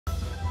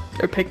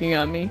They're picking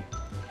on me.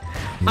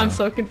 No. I'm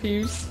so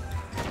confused.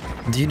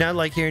 Do you not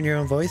like hearing your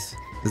own voice?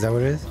 Is that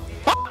what it is?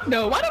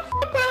 No, why the f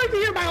would I like to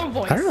hear my own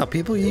voice? I don't know,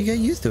 people, you get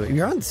used to it.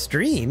 You're on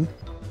stream.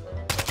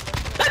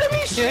 That don't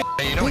mean shit.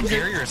 You don't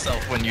hear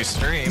yourself when you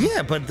stream.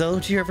 Yeah, but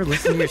don't you ever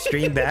listen to your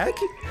stream back?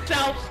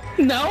 No.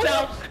 No.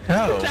 No.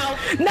 No.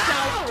 No.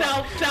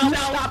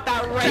 Stop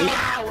that right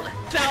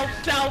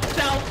now.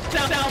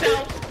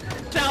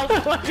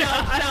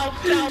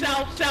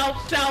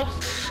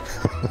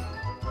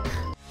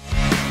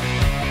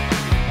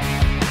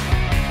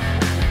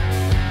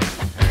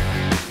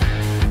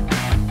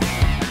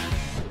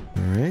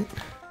 Alright.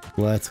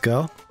 Let's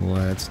go.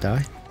 Let's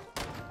die.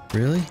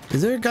 Really?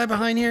 Is there a guy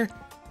behind here?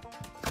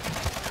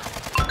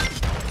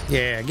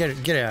 Yeah, get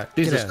out.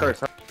 Jesus get out.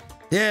 Christ.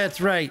 Yeah, that's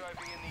right.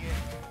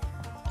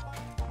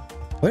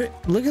 What?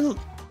 Look at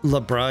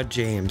LeBron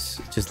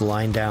James just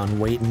lying down,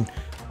 waiting.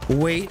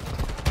 Wait.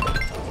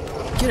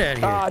 Get out of here.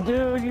 Ah,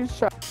 dude, you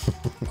shot.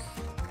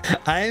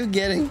 I am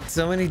getting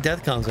so many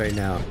death comms right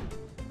now.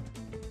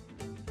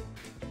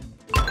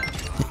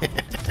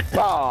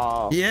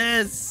 Oh.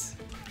 Yes!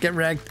 Get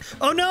wrecked.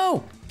 Oh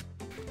no!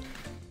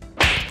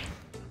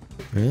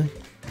 Really?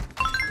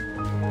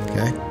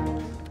 Okay.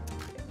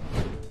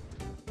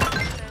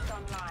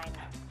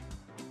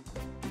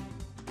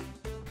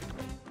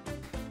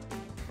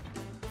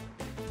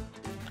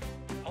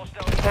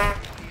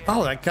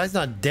 Oh, that guy's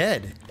not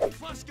dead.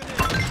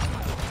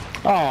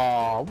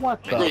 Oh,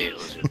 what the?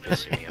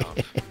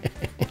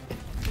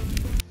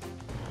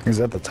 He's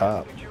at the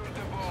top.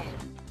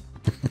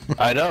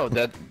 I know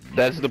that's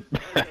the.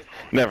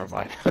 Never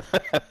mind.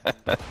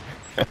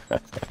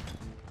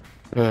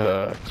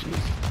 Jeez.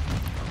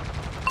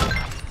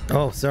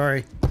 Oh,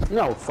 sorry.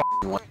 No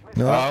f***ing way.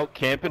 No. Oh,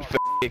 camping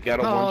f***ing got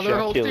a Oh, their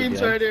one-shot whole kill team's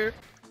again. right here.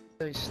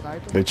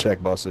 They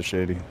check boss is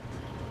shady.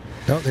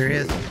 Oh, there he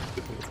is.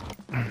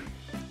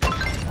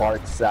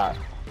 Parts out.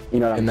 You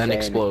know what And I'm then saying?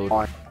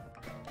 explode.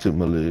 Took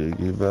my leg,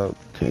 give out,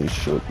 can't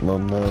shut my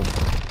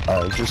mouth.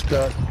 I just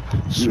got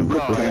super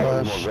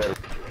flash.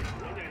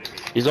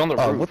 He's on the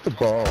Oh, roof. what the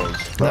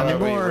balls? Not Wait,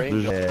 anymore.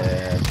 range.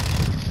 Yeah,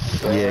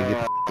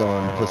 yeah, get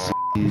on,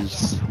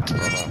 pussies.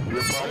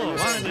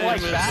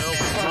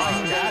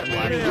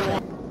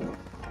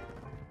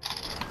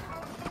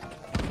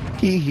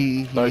 Hee hee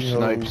hee. Nice ho,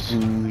 snipes.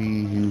 hoo,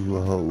 hee,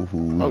 hoo, ho,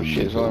 hoo, Oh shit,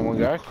 there's only one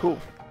guy? Cool.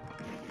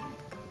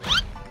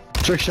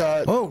 Trick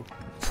shot. Oh,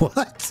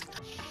 what?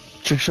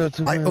 Trick shot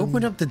to I win.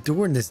 opened up the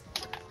door and this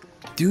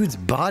dude's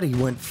body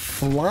went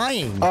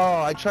flying.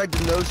 Oh, I tried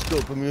to no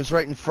scope him. He was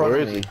right in front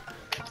Where of is me.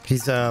 he?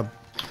 He's One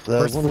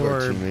First of our floor.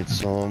 teammates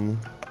saw him.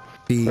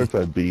 B Right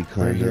by B, right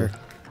kinda. here.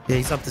 Yeah,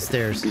 he's up the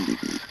stairs.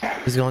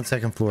 He's going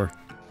second floor.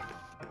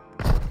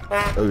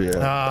 Oh yeah.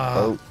 Ah,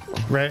 Oh,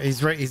 right.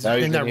 He's right. He's Now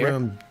he's in in that here?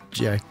 room,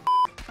 Jay.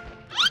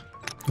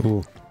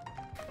 Ooh.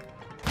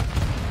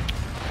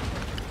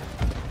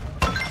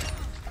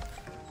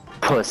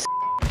 Puss.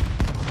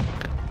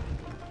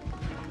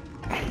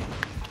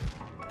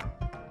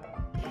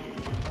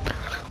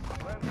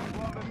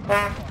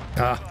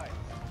 Ah.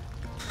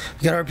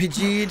 You got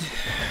RPG'd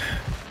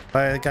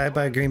by a guy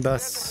by a green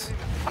bus.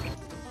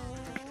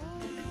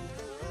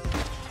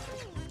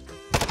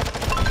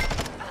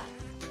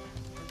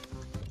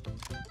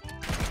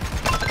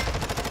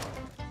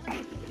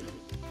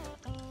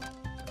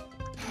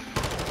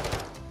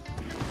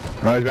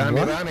 Right, behind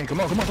me, behind me. Come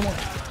on, come on, come on.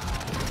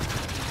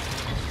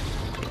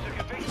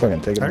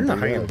 Fucking take it. I don't know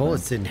how take it your out,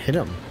 bullets didn't hit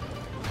him.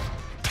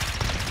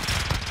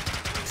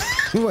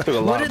 What, Took a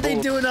lot what are of they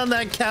bullets. doing on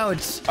that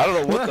couch? I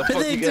don't know what the are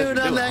fuck they you guys doing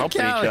are on doing, that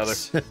humping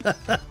couch? each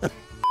other.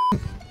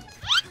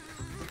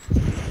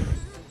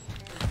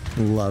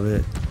 Love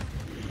it.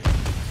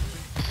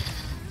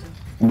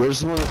 where's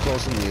the one that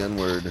calls him the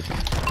N-word?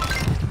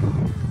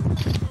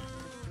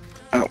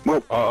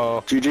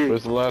 Uh-oh. GG.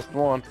 Where's the last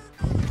one?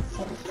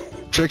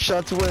 Trick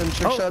shot to win.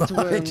 Trick shot to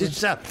I win. just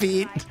shot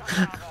Pete.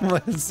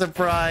 What a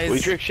surprise. We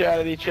trick shot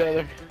at each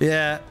other.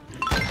 Yeah.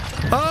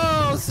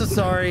 Oh, so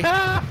sorry.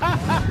 Bye,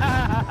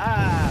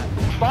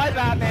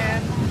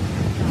 Batman.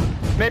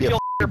 Maybe Yeah, you'll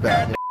you're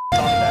bad.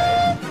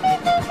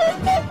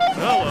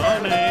 Hello,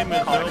 my name is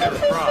Elvis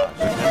Frost.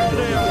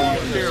 Today I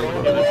will share with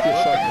you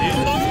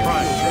Jesus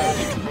Christ.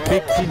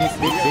 Big penis,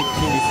 big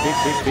penis, big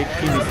penis, big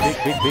penis,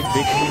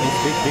 big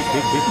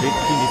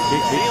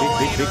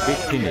penis, big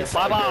penis.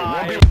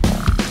 Bye-bye.